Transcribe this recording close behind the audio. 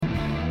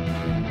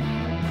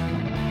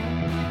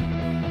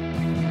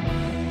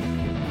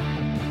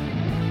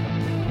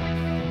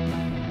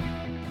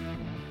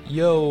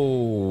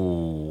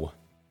Yo,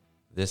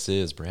 this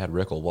is Brad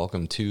Rickle.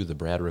 Welcome to the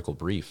Brad Rickle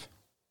Brief.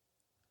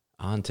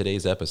 On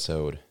today's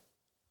episode,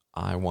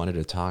 I wanted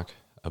to talk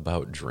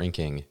about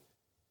drinking.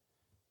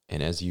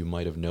 And as you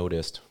might have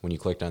noticed when you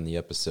clicked on the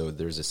episode,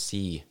 there's a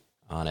C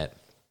on it.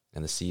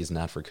 And the C is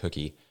not for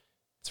cookie,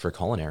 it's for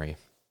culinary.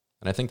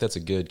 And I think that's a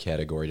good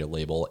category to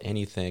label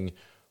anything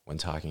when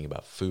talking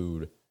about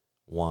food,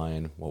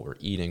 wine, what we're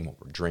eating,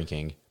 what we're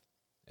drinking.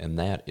 And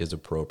that is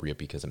appropriate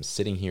because I'm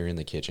sitting here in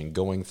the kitchen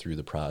going through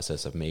the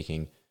process of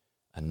making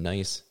a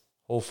nice,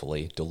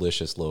 hopefully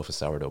delicious loaf of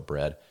sourdough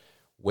bread,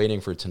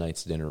 waiting for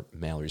tonight's dinner.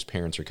 Mallory's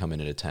parents are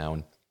coming into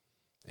town,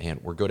 and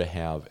we're going to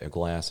have a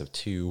glass of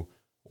 2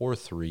 or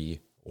 3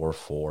 or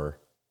 4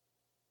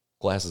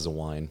 glasses of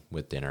wine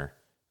with dinner.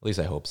 At least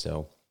I hope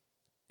so.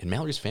 And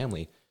Mallory's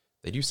family,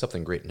 they do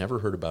something great. Never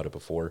heard about it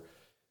before.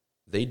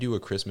 They do a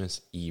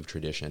Christmas Eve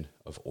tradition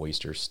of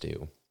oyster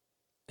stew.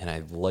 And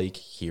I like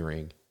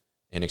hearing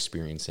and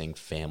experiencing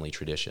family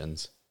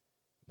traditions.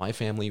 My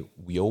family,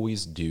 we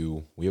always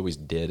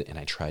did, and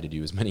I try to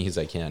do as many as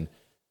I can,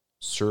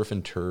 surf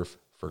and turf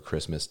for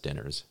Christmas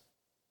dinners.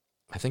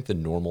 I think the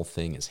normal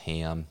thing is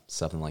ham,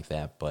 something like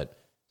that, but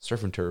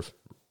surf and turf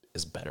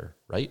is better,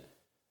 right?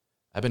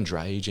 I've been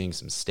dry aging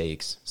some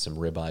steaks, some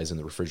ribeyes in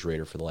the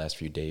refrigerator for the last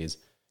few days,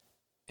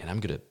 and I'm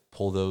going to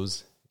pull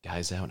those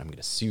guys out, and I'm going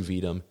to sous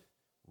vide them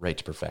right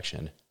to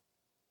perfection.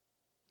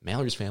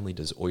 Mallory's family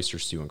does oyster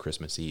stew on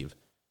Christmas Eve,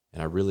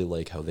 and I really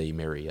like how they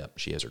marry up.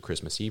 She has her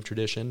Christmas Eve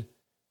tradition,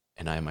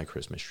 and I have my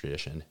Christmas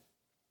tradition.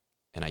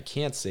 And I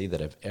can't say that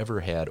I've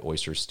ever had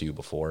oyster stew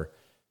before,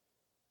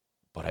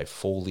 but I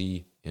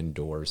fully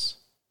endorse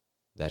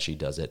that she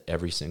does it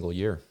every single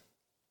year.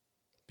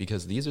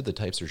 Because these are the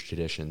types of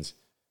traditions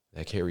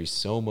that carry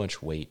so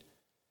much weight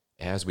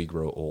as we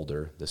grow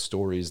older, the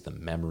stories, the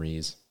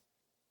memories,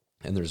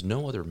 and there's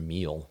no other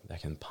meal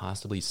that can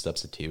possibly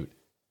substitute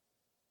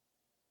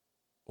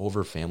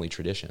over family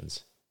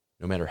traditions.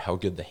 No matter how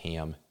good the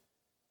ham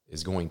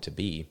is going to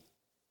be,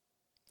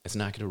 it's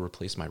not going to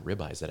replace my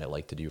ribeyes that I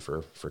like to do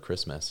for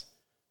Christmas.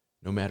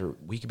 No matter,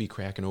 we could be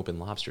cracking open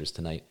lobsters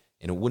tonight,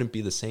 and it wouldn't be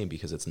the same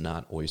because it's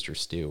not oyster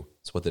stew.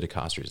 It's what the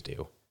DeCosters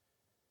do.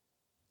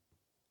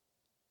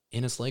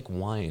 And it's like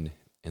wine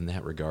in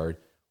that regard.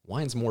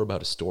 Wine's more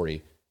about a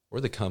story,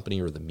 or the company,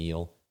 or the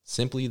meal.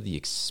 Simply the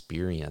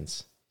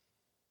experience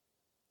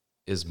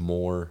is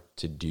more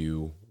to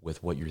do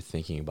with what you're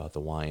thinking about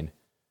the wine,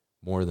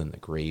 more than the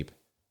grape,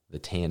 the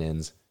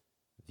tannins,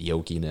 the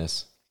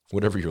oakiness,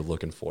 whatever you're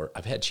looking for.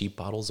 I've had cheap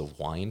bottles of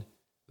wine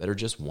that are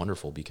just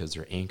wonderful because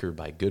they're anchored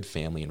by good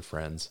family and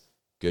friends,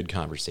 good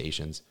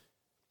conversations.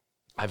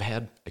 I've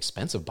had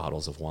expensive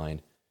bottles of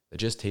wine that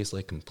just taste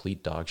like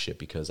complete dog shit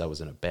because I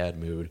was in a bad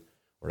mood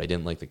or I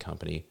didn't like the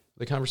company.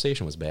 The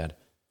conversation was bad.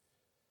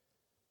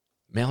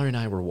 Mallory and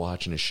I were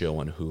watching a show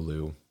on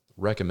Hulu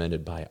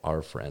recommended by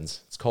our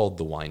friends. It's called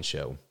The Wine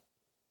Show.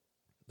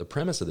 The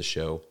premise of the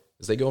show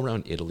is they go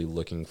around Italy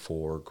looking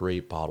for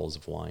great bottles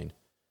of wine.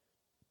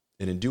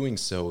 And in doing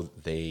so,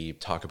 they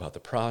talk about the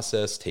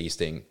process,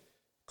 tasting,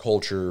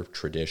 culture,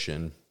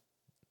 tradition,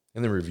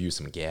 and then review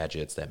some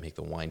gadgets that make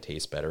the wine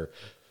taste better,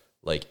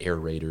 like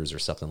aerators or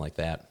something like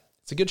that.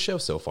 It's a good show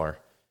so far.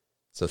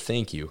 So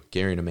thank you,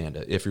 Gary and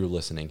Amanda. If you're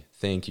listening,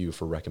 thank you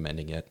for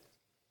recommending it.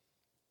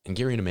 And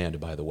Gary and Amanda,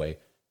 by the way,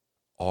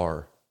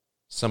 are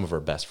some of our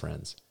best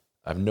friends.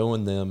 I've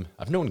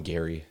known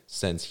Gary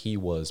since he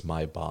was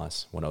my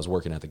boss when I was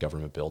working at the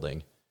government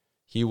building.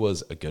 He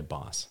was a good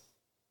boss.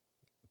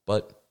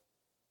 But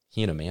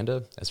he and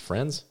Amanda, as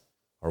friends,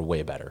 are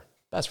way better.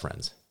 Best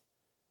friends.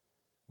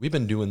 We've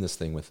been doing this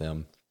thing with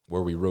them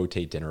where we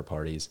rotate dinner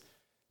parties,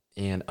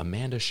 and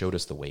Amanda showed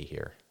us the way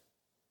here.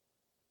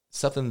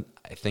 Something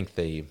I think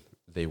they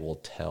will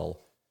tell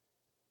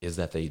is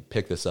that they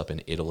pick this up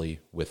in Italy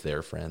with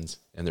their friends,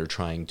 and they're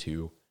trying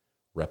to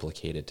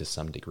replicate it to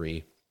some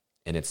degree.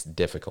 And it's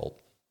difficult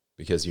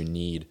because you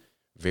need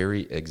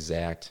very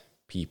exact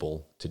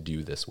people to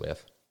do this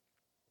with.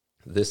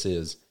 This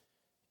is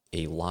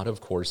a lot of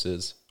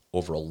courses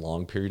over a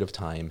long period of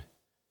time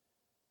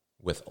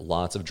with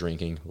lots of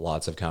drinking,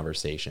 lots of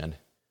conversation.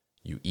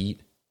 You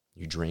eat,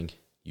 you drink,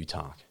 you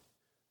talk.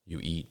 You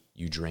eat,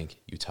 you drink,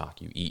 you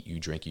talk. You eat, you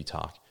drink, you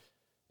talk.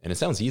 And it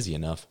sounds easy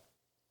enough,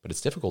 but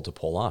it's difficult to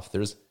pull off.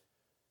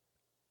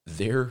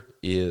 There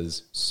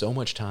is so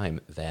much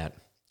time that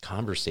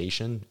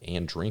conversation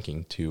and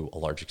drinking, to a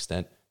large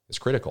extent, is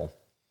critical.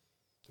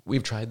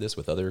 We've tried this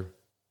with other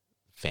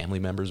family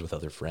members, with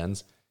other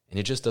friends, and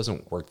it just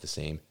doesn't work the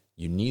same.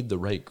 You need the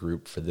right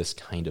group for this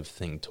kind of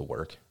thing to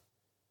work.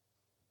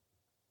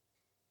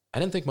 I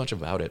didn't think much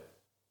about it.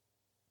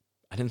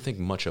 I didn't think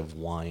much of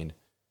wine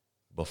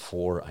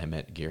before I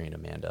met Gary and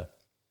Amanda.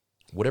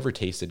 Whatever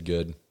tasted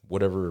good,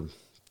 whatever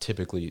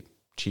typically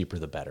cheaper,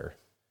 the better.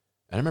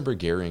 And I remember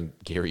Gary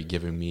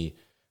giving me,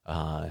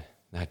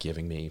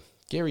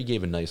 Gary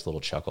gave a nice little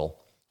chuckle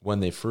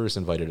when they first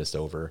invited us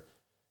over.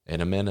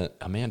 And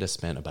Amanda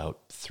spent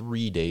about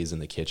 3 days in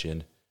the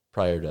kitchen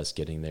prior to us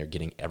getting there,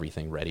 getting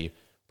everything ready,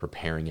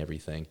 preparing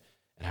everything.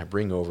 And I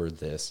bring over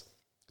this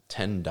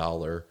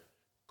 $10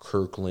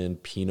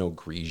 Kirkland Pinot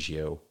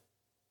Grigio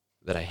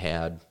that I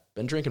had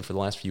been drinking for the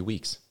last few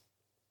weeks.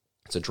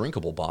 It's a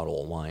drinkable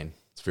bottle of wine.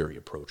 It's very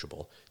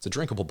approachable. It's a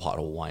drinkable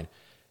bottle of wine.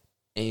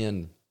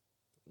 And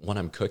when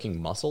I'm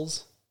cooking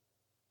mussels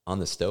on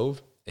the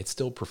stove, it's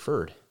still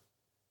preferred.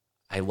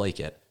 I like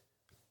it,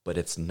 but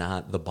it's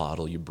not the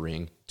bottle you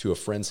bring to a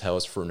friend's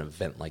house for an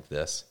event like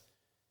this.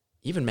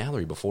 Even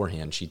Mallory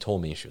beforehand, she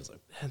told me, she was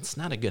like, it's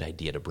not a good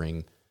idea to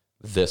bring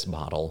this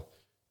bottle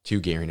to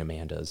Gary and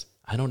Amanda's.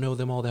 I don't know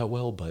them all that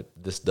well, but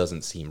this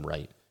doesn't seem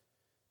right.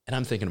 And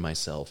I'm thinking to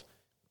myself,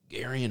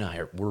 Gary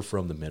and we're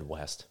from the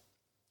Midwest.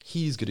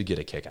 He's going to get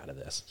a kick out of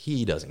this.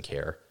 He doesn't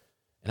care.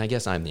 And I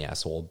guess I'm the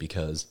asshole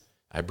because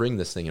I bring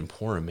this thing and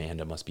poor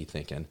Amanda must be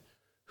thinking,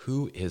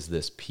 who is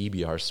this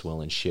PBR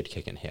swilling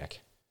shit-kicking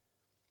hick?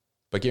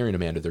 But Gary and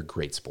Amanda, they're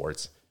great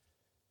sports.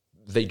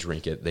 They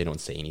drink it. They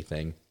don't say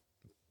anything.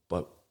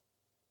 But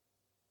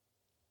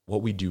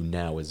what we do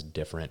now is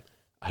different.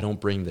 I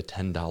don't bring the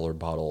 $10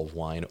 bottle of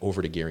wine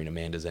over to Gary and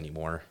Amanda's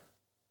anymore.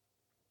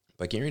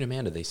 But Gary and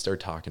Amanda, they start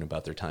talking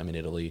about their time in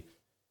Italy,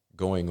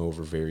 going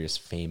over various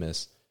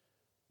famous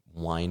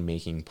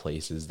winemaking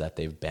places that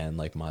they've been,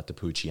 like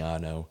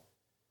Montepulciano.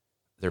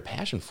 Their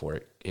passion for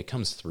it, it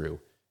comes through.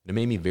 It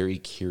made me very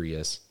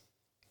curious,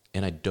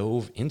 and I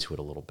dove into it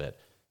a little bit.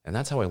 And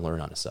that's how I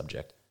learn on a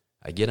subject.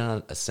 I get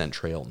on a scent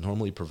trail,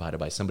 normally provided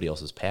by somebody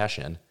else's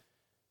passion,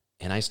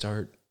 and I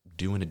start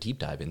doing a deep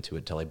dive into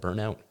it till I burn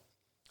out.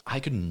 I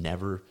could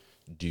never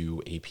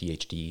do a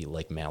PhD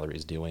like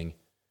Mallory's doing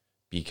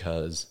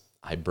because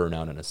I burn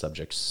out on a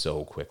subject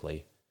so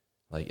quickly.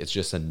 Like, it's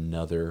just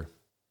another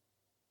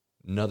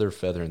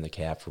feather in the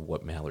cap for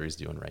what Mallory's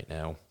doing right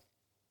now.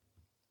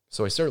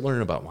 So I start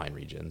learning about wine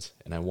regions,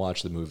 and I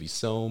watch the movie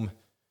Somme,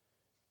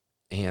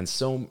 and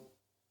Somme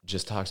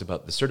just talks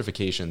about the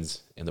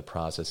certifications and the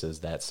processes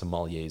that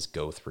sommeliers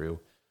go through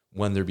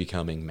when they're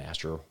becoming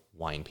master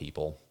wine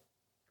people.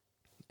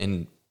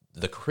 And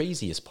the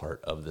craziest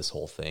part of this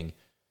whole thing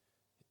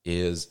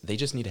is they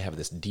just need to have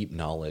this deep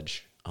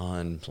knowledge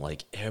on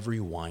like every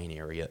wine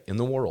area in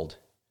the world.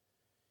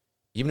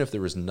 Even if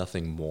there was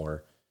nothing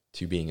more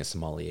to being a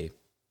sommelier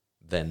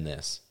than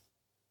this,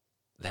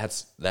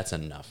 that's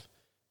enough.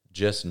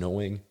 Just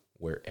knowing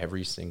where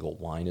every single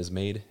wine is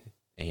made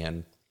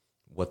and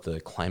what the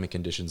climate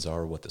conditions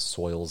are, what the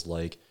soil's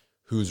like,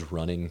 who's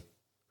running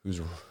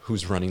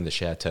the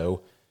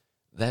chateau.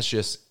 That's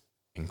just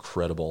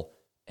incredible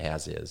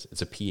as is.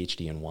 It's a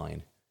PhD in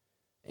wine.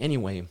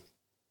 Anyway,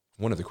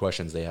 one of the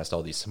questions they asked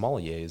all these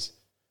sommeliers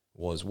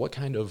was, what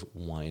kind of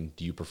wine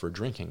do you prefer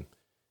drinking?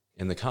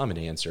 And the common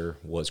answer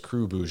was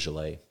Cru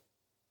Beaujolais.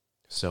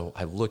 So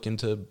I look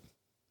into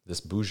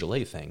this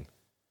Beaujolais thing,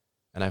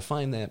 and I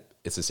find that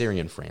it's this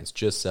area in France,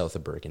 just south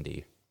of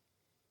Burgundy.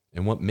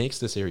 And what makes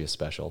this area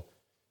special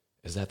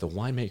is that the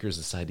winemakers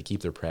decide to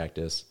keep their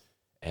practice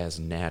as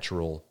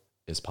natural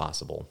as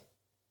possible,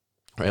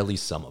 or at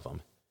least some of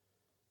them.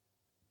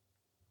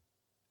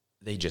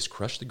 They just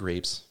crush the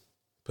grapes,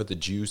 put the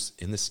juice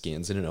in the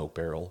skins in an oak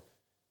barrel,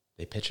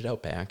 they pitch it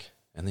out back,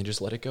 and they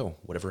just let it go.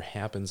 Whatever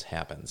happens,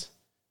 happens.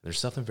 There's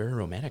something very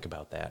romantic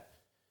about that.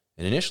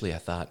 And initially I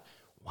thought,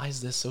 why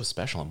is this so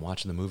special? I'm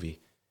watching the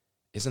movie.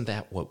 Isn't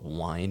that what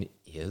wine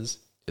is?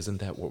 Isn't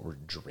that what we're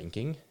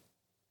drinking?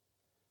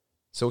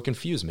 So it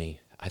confused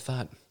me. I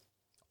thought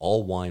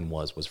all wine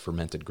was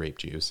fermented grape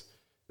juice.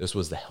 This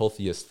was the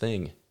healthiest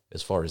thing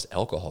as far as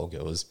alcohol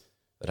goes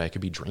that I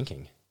could be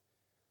drinking.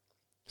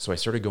 So I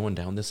started going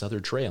down this other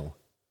trail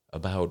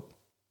about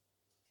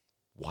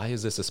why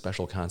is this a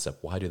special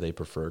concept? Why do they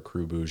prefer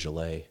Cru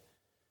Beaujolais?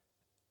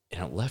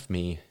 And it left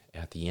me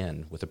at the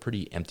end with a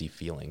pretty empty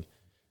feeling.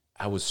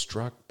 I was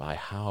struck by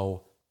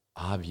how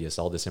obvious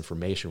all this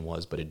information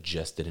was, but it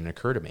just didn't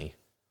occur to me.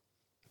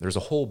 There's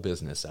a whole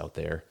business out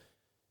there.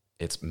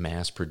 It's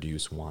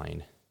mass-produced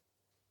wine.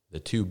 The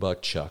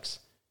 $2 chucks.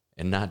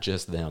 And not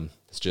just them.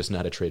 It's just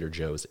not a Trader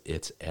Joe's.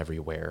 It's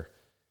everywhere.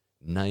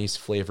 Nice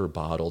flavor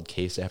bottled,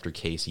 case after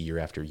case, year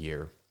after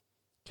year.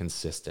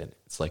 Consistent.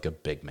 It's like a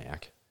Big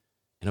Mac.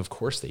 And of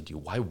course they do.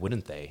 Why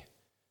wouldn't they?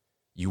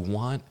 You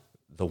want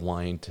the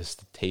wine to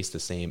taste the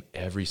same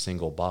every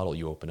single bottle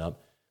you open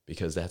up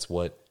because that's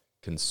what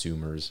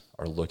consumers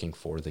are looking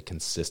for, the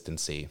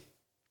consistency.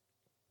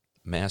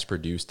 Mass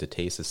produced to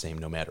taste the same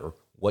no matter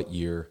what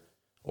year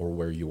or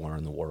where you are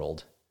in the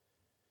world.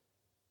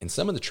 And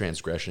some of the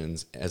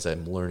transgressions, as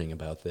I'm learning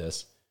about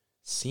this,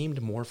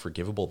 seemed more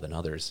forgivable than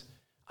others.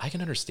 I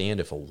can understand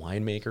if a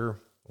winemaker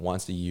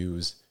wants to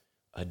use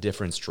a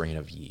different strain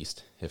of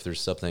yeast, if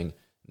there's something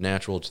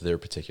natural to their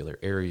particular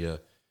area,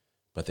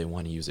 but they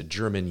want to use a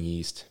German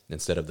yeast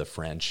instead of the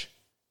French.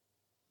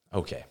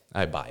 Okay,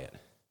 I buy it.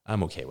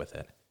 I'm okay with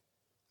it.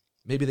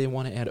 Maybe they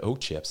want to add oak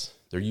chips.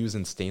 They're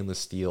using stainless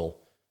steel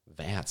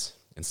vats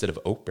instead of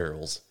oak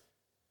barrels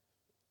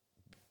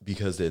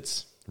because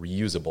it's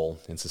reusable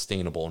and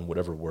sustainable and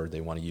whatever word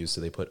they want to use. So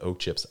they put oak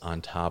chips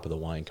on top of the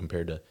wine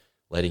compared to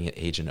letting it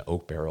age in an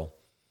oak barrel.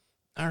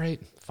 All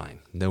right, fine.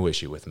 No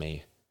issue with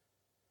me.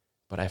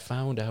 But I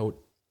found out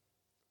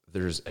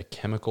there's a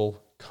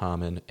chemical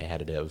common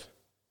additive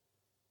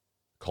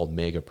called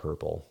Mega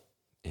Purple,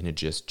 and it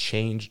just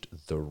changed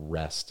the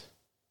rest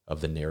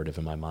of the narrative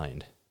in my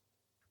mind.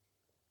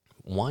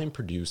 Wine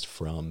produced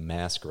from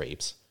mass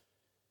grapes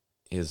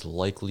is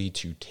likely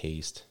to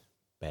taste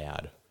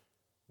bad,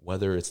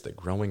 whether it's the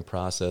growing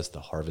process, the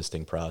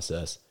harvesting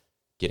process,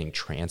 getting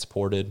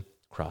transported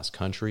cross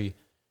country,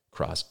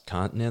 cross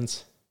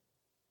continents.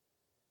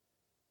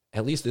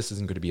 At least this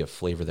isn't going to be a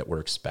flavor that we're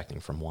expecting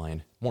from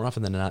wine. More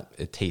often than not,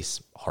 it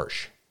tastes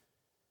harsh.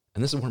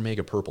 And this is where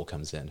Mega Purple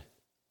comes in.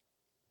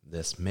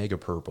 This Mega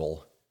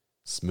Purple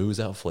smooths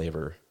out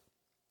flavor,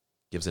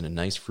 gives it a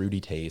nice fruity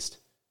taste,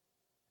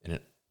 and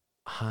it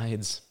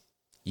hides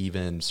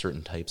even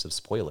certain types of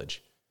spoilage.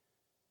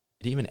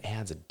 It even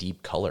adds a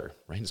deep color,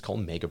 right? It's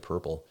called Mega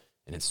Purple,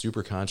 and it's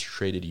super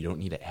concentrated. You don't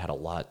need to add a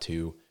lot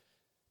to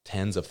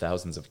tens of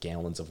thousands of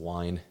gallons of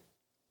wine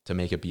to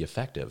make it be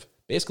effective.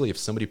 Basically, if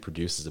somebody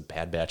produces a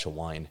bad batch of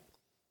wine,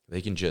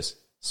 they can just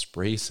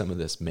spray some of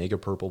this Mega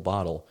Purple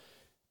bottle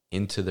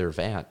into their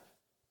vat,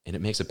 and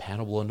it makes it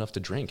palatable enough to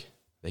drink.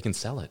 They can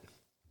sell it.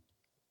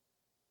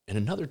 And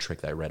another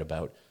trick that I read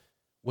about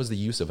was the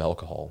use of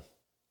alcohol.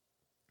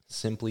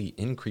 Simply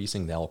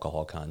increasing the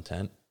alcohol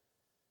content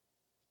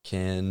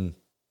can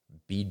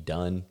be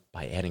done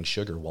by adding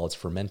sugar while it's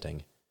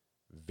fermenting.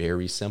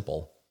 Very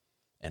simple.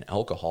 And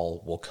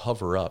alcohol will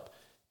cover up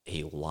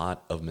a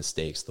lot of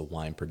mistakes the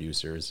wine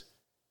producers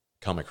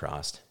come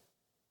across.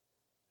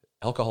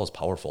 Alcohol is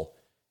powerful.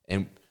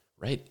 And,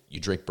 right, you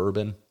drink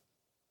bourbon,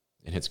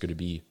 and it's going to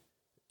be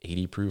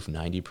 80 proof,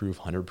 90 proof,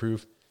 100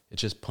 proof. It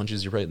just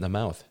punches you right in the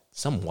mouth.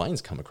 Some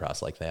wines come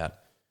across like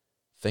that.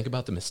 Think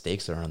about the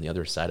mistakes that are on the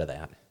other side of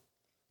that.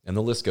 And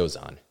the list goes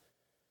on.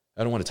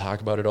 I don't want to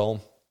talk about it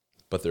all,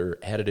 but there are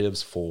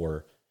additives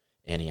for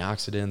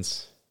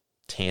antioxidants,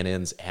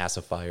 tannins,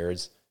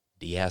 acidifiers,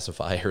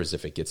 deacidifiers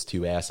if it gets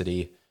too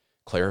acidy,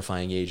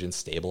 clarifying agents,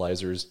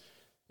 stabilizers.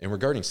 And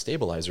regarding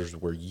stabilizers,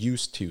 we're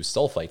used to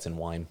sulfites in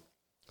wine.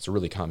 It's a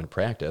really common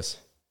practice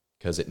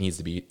because it needs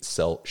to be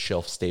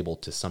shelf stable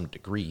to some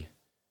degree.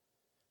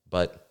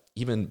 But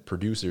even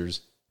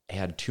producers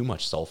add too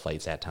much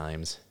sulfites at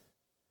times.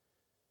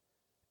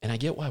 And I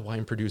get why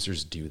wine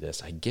producers do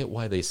this. I get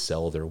why they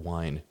sell their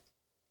wine.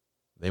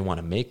 They want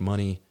to make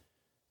money,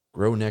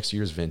 grow next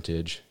year's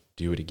vintage,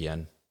 do it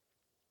again.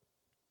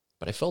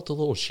 But I felt a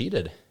little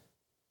cheated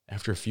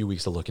after a few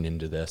weeks of looking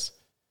into this.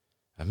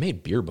 I've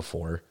made beer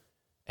before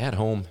at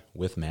home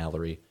with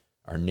Mallory.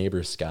 Our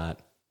neighbor Scott,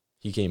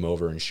 he came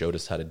over and showed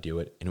us how to do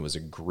it, and it was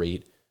a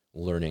great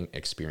learning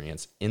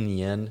experience. In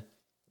the end,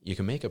 you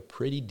can make a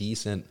pretty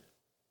decent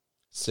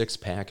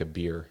 6-pack of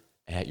beer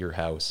at your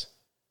house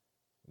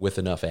with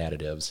enough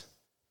additives,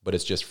 but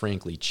it's just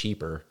frankly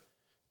cheaper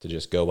to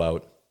just go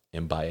out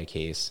and buy a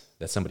case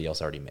that somebody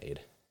else already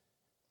made.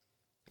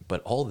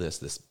 But all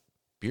this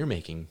beer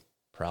making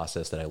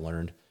process that I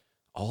learned,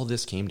 all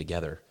this came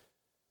together.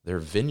 There are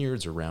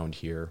vineyards around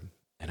here,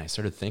 and I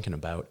started thinking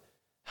about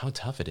how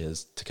tough it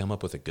is to come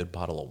up with a good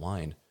bottle of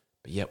wine,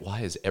 but yet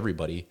why is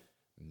everybody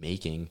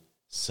making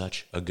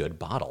such a good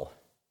bottle?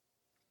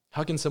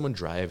 How can someone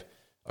drive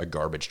a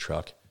garbage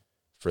truck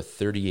for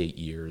 38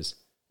 years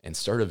and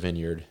start a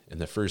vineyard in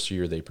the first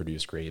year they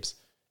produce grapes?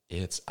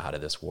 It's out of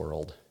this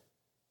world.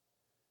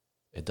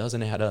 It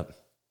doesn't add up.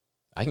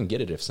 I can get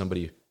it if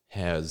somebody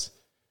has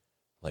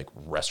like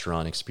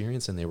restaurant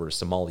experience and they were a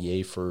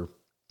sommelier for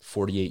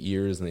 48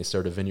 years and they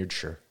start a vineyard.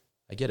 Sure,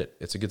 I get it.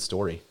 It's a good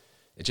story.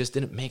 It just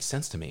didn't make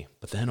sense to me.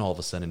 But then all of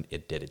a sudden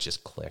it did. It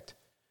just clicked.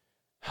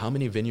 How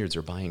many vineyards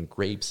are buying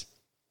grapes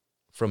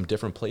from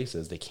different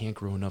places? They can't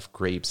grow enough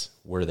grapes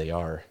where they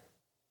are.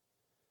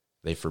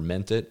 They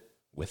ferment it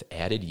with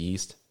added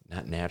yeast,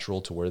 not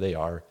natural to where they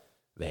are.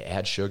 They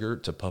add sugar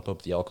to pump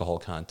up the alcohol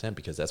content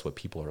because that's what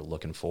people are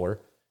looking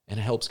for, and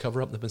it helps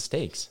cover up the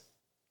mistakes.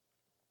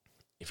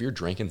 If you're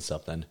drinking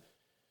something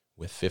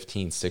with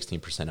 15,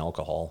 16%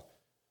 alcohol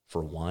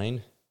for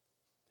wine,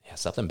 yeah,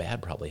 something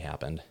bad probably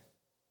happened.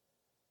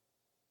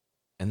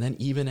 And then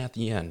even at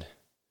the end,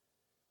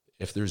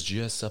 if there's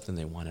just something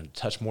they want a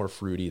touch more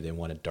fruity, they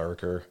want it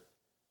darker,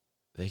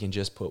 they can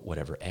just put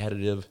whatever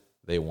additive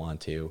they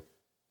want to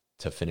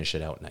finish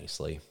it out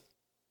nicely.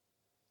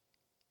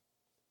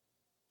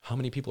 How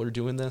many people are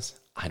doing this?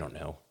 I don't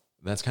know.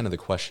 That's kind of the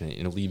question.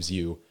 And it leaves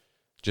you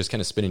just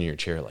kind of spinning in your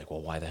chair like,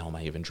 well, why the hell am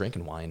I even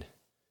drinking wine?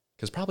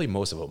 Because probably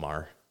most of them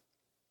are.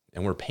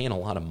 And we're paying a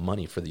lot of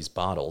money for these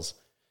bottles.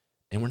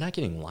 And we're not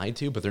getting lied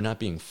to, but they're not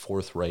being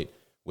forthright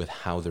with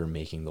how they're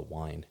making the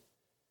wine.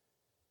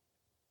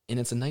 And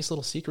it's a nice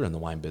little secret in the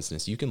wine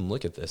business. You can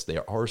look at this.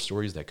 There are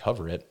stories that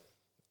cover it.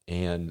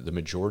 And the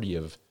majority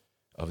of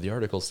the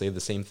articles say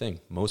the same thing.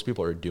 Most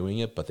people are doing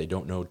it, but they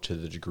don't know to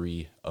the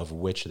degree of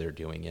which they're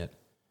doing it.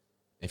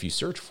 If you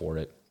search for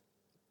it,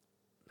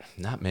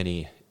 not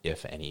many,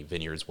 if any,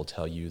 vineyards will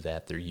tell you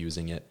that they're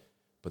using it,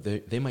 but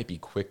they might be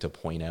quick to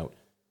point out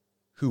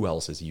who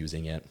else is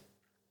using it,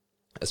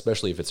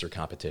 especially if it's their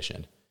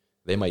competition.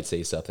 They might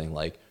say something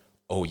like,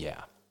 oh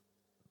yeah,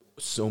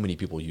 so many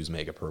people use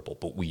Mega Purple,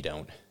 but we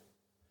don't.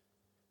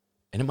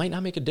 And it might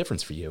not make a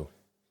difference for you.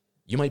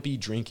 You might be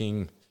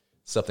drinking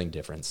something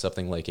different,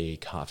 something like a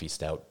coffee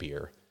stout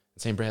beer.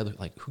 St. Bradley,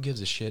 like, who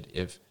gives a shit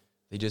if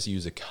they just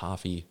use a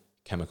coffee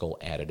chemical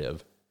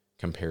additive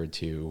compared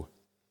to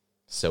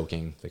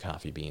soaking the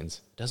coffee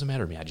beans? Doesn't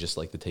matter to me. I just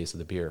like the taste of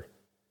the beer.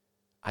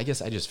 I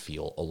guess I just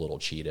feel a little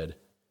cheated.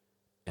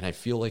 And I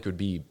feel like it would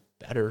be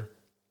better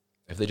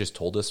if they just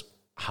told us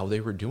how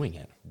they were doing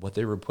it, what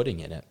they were putting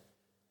in it.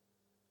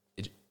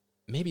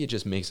 Maybe it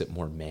just makes it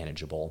more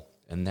manageable,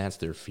 and that's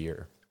their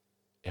fear.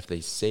 If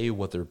they say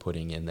what they're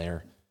putting in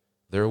there,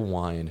 their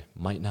wine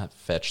might not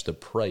fetch the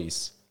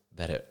price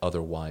that it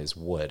otherwise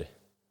would.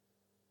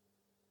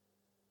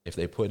 If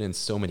they put in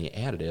so many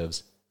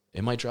additives,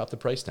 it might drop the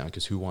price down,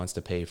 because who wants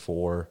to pay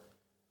for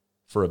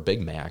a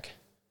Big Mac,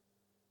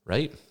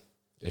 right?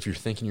 If you're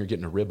thinking you're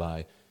getting a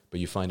ribeye, but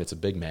you find it's a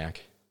Big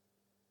Mac,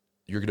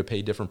 you're going to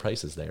pay different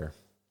prices there.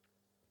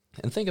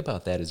 And think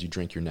about that as you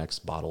drink your next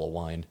bottle of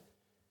wine.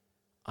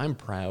 I'm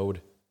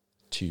proud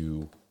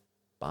to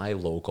buy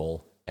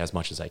local as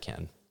much as I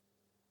can.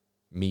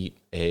 Meat,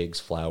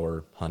 eggs,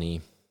 flour, honey.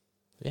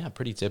 Yeah,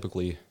 pretty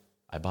typically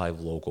I buy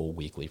local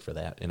weekly for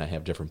that, and I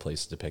have different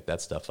places to pick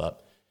that stuff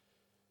up.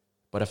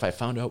 But if I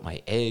found out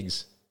my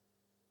eggs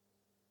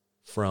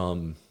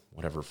from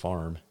whatever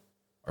farm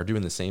are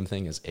doing the same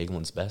thing as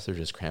Eggland's Best, they're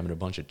just cramming a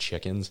bunch of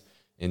chickens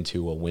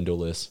into a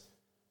windowless,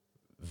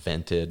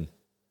 vented,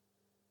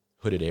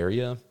 hooded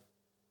area,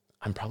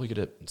 I'm probably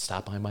going to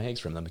stop buying my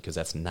eggs from them, because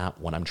that's not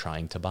what I'm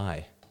trying to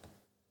buy.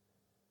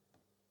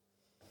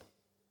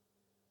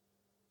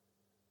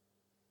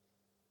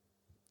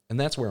 And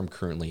that's where I'm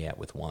currently at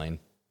with wine.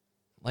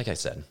 Like I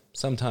said,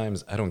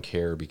 sometimes I don't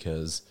care,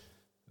 because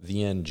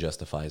the end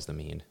justifies the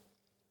mean.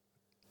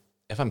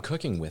 If I'm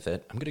cooking with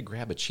it, I'm going to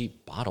grab a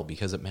cheap bottle,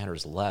 because it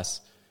matters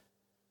less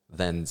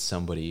than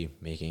somebody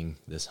making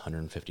this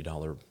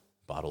 $150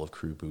 bottle of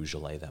Cru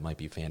Beaujolais. That might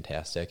be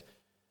fantastic,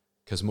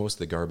 because most of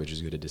the garbage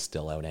is going to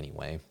distill out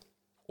anyway.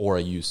 Or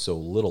I use so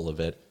little of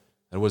it,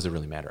 that what does it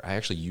really matter? I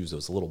actually use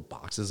those little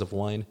boxes of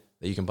wine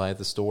that you can buy at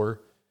the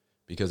store,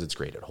 because it's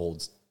great. It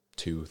holds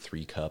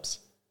 2-3 cups,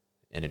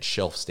 and it's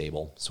shelf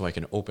stable, so I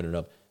can open it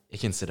up. It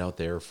can sit out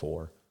there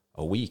for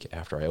a week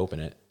after I open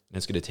it, and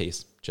it's going to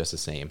taste just the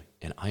same,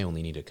 and I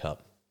only need a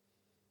cup.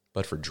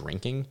 But for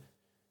drinking,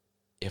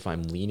 if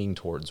I'm leaning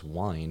towards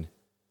wine,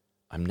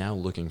 I'm now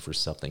looking for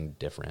something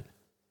different.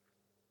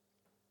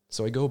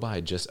 So I go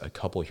by just a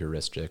couple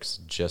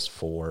heuristics just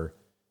for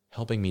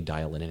helping me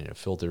dial it in, and it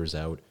filters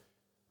out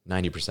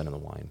 90% of the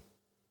wine.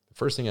 The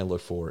first thing I look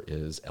for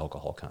is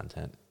alcohol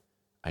content.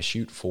 I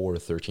shoot for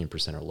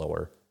 13% or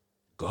lower.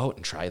 Go out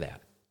and try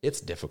that. It's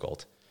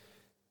difficult.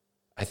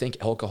 I think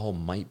alcohol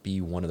might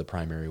be one of the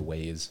primary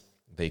ways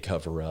they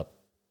cover up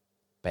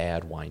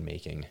bad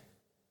winemaking.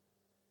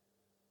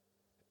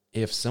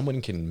 If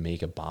someone can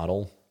make a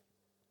bottle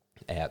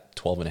at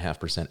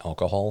 12.5%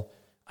 alcohol,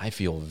 I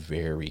feel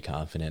very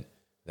confident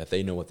that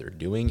they know what they're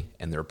doing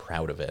and they're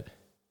proud of it.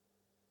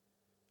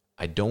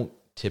 I don't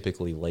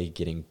typically like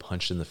getting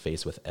punched in the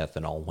face with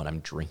ethanol when I'm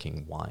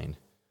drinking wine.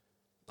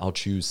 I'll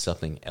choose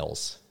something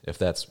else if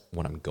that's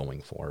what I'm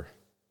going for.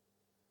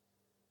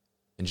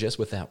 And just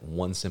with that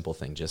one simple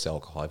thing, just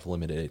alcohol, I've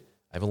eliminated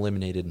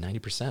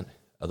 90%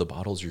 of the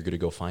bottles you're going to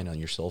go find on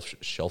your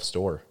shelf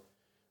store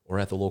or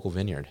at the local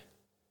vineyard.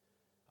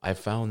 I've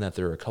found that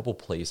there are a couple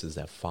places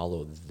that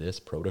follow this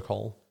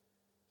protocol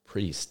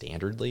pretty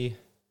standardly,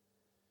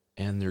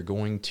 and they're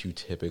going to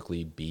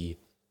typically be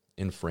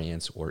in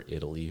France or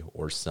Italy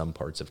or some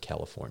parts of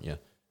California.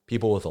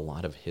 People with a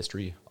lot of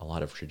history, a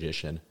lot of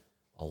tradition,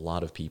 a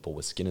lot of people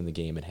with skin in the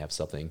game and have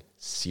something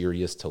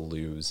serious to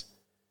lose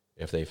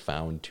if they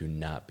found to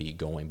not be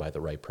going by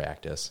the right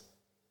practice.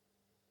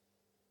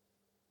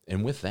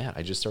 And with that,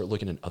 I just start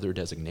looking at other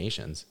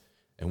designations.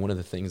 And one of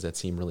the things that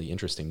seemed really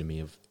interesting to me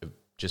of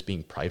just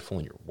being prideful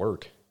in your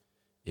work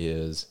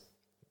is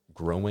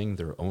growing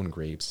their own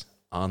grapes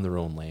on their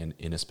own land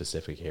in a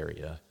specific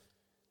area.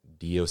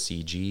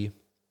 DOCG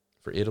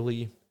for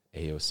Italy,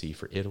 AOC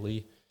for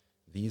Italy.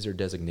 These are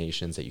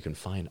designations that you can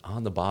find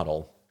on the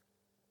bottle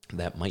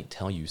that might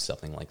tell you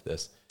something like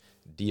this.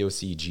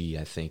 DOCG,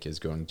 I think, is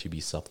going to be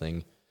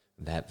something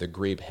that the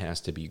grape has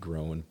to be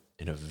grown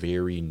in a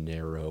very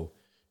narrow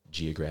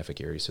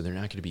geographic area. So they're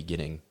not going to be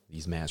getting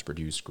these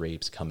mass-produced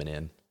grapes coming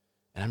in.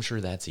 And I'm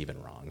sure that's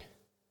even wrong.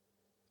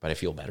 But I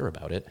feel better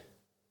about it.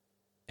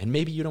 And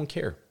maybe you don't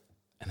care.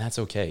 And that's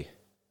okay.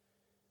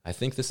 I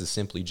think this is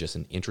simply just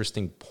an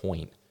interesting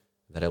point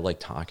that I like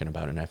talking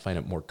about. And I find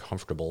it more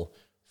comfortable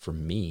for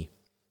me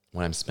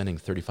when I'm spending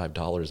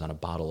 $35 on a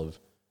bottle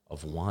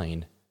of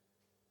wine,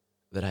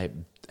 that I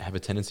have a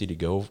tendency to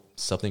go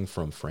something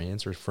from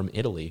France or from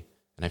Italy,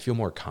 and I feel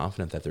more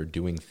confident that they're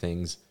doing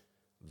things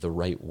the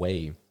right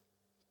way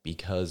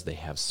because they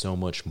have so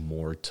much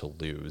more to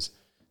lose.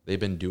 They've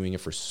been doing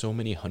it for so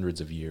many hundreds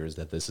of years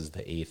that this is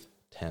the 8th,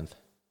 10th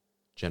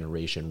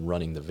generation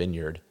running the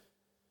vineyard,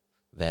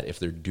 that if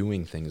they're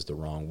doing things the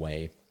wrong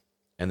way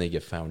and they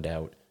get found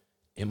out,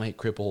 it might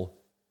cripple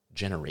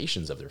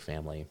generations of their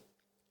family.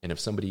 And if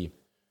somebody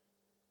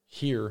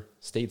here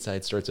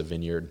stateside starts a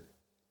vineyard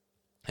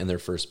and their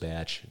first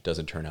batch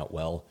doesn't turn out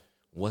well,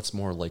 what's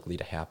more likely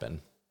to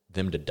happen?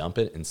 Them to dump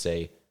it and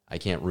say, I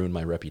can't ruin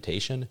my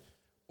reputation,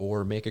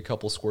 or make a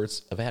couple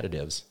squirts of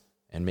additives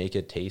and make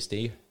it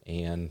tasty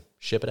and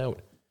ship it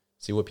out.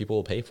 See what people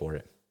will pay for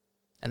it.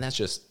 And that's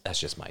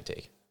just my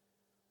take.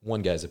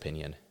 One guy's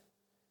opinion.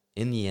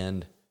 In the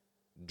end,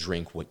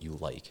 drink what you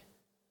like.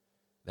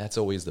 That's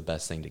always the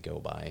best thing to go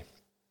by.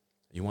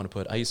 You want to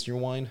put ice in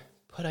your wine?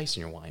 Put ice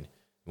in your wine.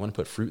 You want to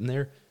put fruit in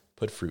there?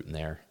 Put fruit in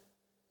there.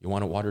 You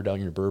want to water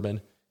down your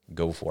bourbon?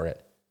 Go for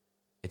it.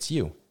 It's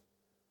you.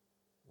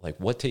 Like,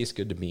 what tastes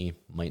good to me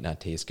might not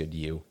taste good to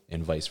you,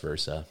 and vice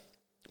versa.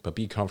 But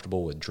be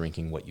comfortable with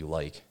drinking what you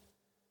like.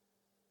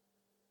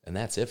 And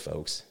that's it,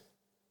 folks.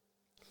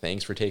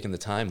 Thanks for taking the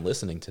time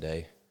listening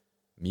today.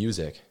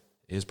 Music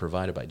is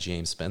provided by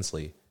James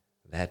Spenceley.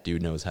 That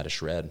dude knows how to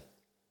shred.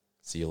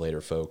 See you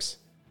later, folks.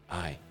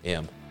 I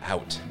am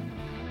out.